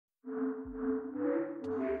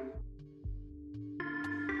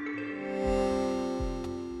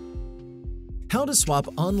How to swap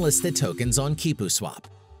unlisted tokens on QuipuSwap.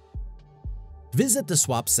 Visit the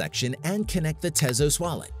swap section and connect the Tezos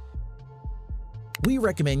wallet. We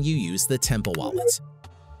recommend you use the Temple wallet.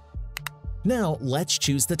 Now let's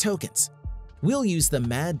choose the tokens. We'll use the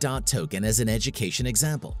Mad token as an education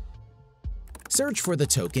example. Search for the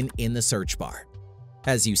token in the search bar.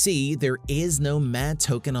 As you see, there is no Mad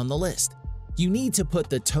token on the list. You need to put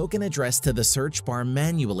the token address to the search bar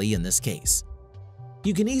manually in this case.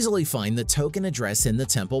 You can easily find the token address in the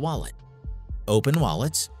Temple wallet. Open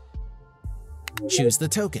Wallets. Choose the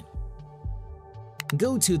token.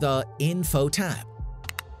 Go to the Info tab.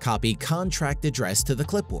 Copy contract address to the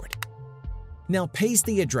clipboard. Now paste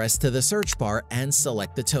the address to the search bar and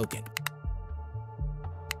select the token.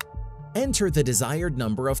 Enter the desired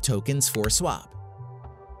number of tokens for swap.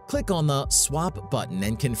 Click on the Swap button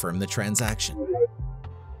and confirm the transaction.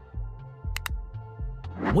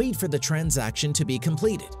 Wait for the transaction to be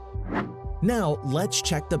completed. Now let's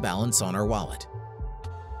check the balance on our wallet.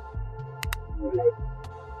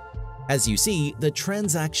 As you see, the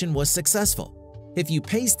transaction was successful. If you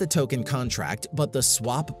paste the token contract but the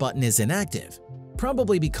swap button is inactive,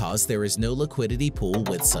 probably because there is no liquidity pool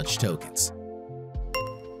with such tokens.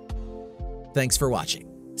 Thanks for watching.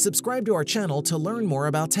 Subscribe to our channel to learn more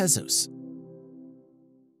about Tezos.